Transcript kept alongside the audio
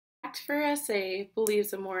ACT4SA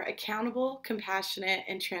believes a more accountable, compassionate,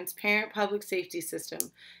 and transparent public safety system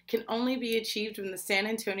can only be achieved when the San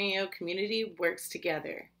Antonio community works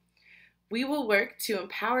together. We will work to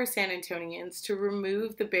empower San Antonians to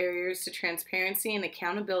remove the barriers to transparency and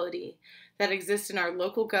accountability that exist in our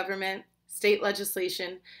local government, state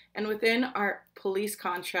legislation, and within our police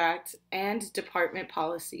contract and department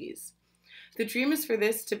policies. The dream is for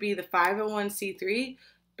this to be the 501c3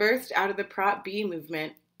 birthed out of the Prop B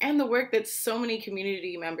movement and the work that so many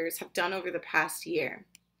community members have done over the past year.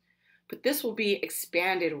 But this will be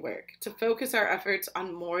expanded work to focus our efforts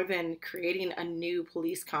on more than creating a new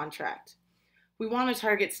police contract. We want to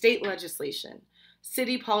target state legislation,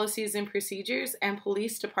 city policies and procedures, and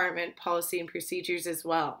police department policy and procedures as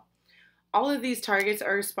well. All of these targets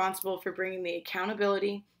are responsible for bringing the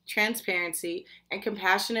accountability, transparency, and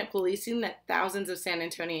compassionate policing that thousands of San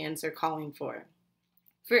Antonians are calling for.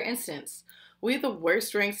 For instance, we have the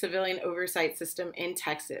worst ranked civilian oversight system in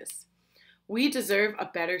Texas. We deserve a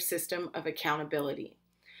better system of accountability.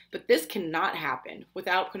 But this cannot happen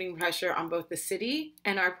without putting pressure on both the city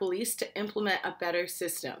and our police to implement a better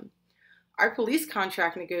system. Our police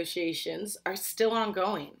contract negotiations are still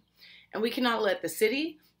ongoing, and we cannot let the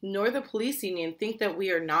city nor the police union think that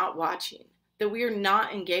we are not watching, that we are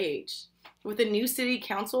not engaged. With a new city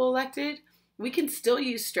council elected, we can still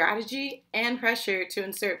use strategy and pressure to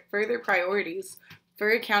insert further priorities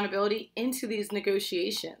for accountability into these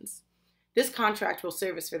negotiations. This contract will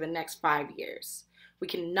serve us for the next 5 years. We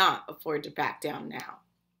cannot afford to back down now.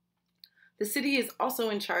 The city is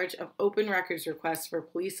also in charge of open records requests for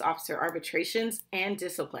police officer arbitrations and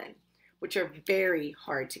discipline, which are very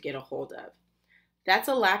hard to get a hold of. That's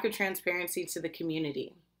a lack of transparency to the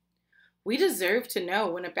community. We deserve to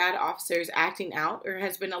know when a bad officer is acting out or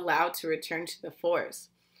has been allowed to return to the force.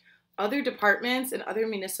 Other departments and other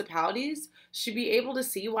municipalities should be able to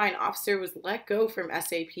see why an officer was let go from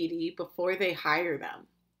SAPD before they hire them.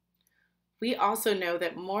 We also know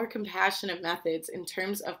that more compassionate methods in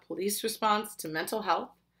terms of police response to mental health,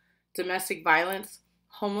 domestic violence,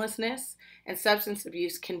 homelessness, and substance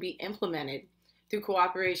abuse can be implemented through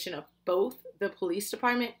cooperation of both the police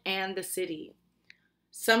department and the city.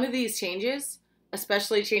 Some of these changes,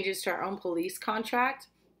 especially changes to our own police contract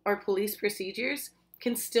or police procedures,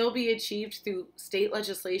 can still be achieved through state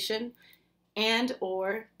legislation and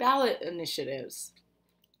or ballot initiatives.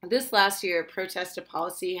 This last year, protested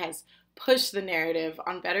policy has pushed the narrative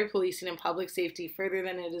on better policing and public safety further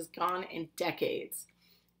than it has gone in decades.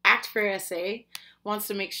 ACT4SA wants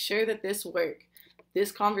to make sure that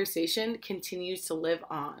this conversation continues to live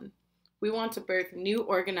on. We want to birth new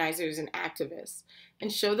organizers and activists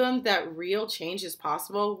and show them that real change is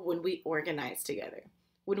possible when we organize together,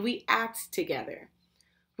 when we act together.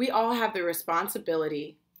 We all have the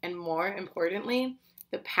responsibility and, more importantly,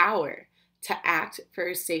 the power to act for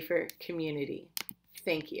a safer community.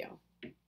 Thank you.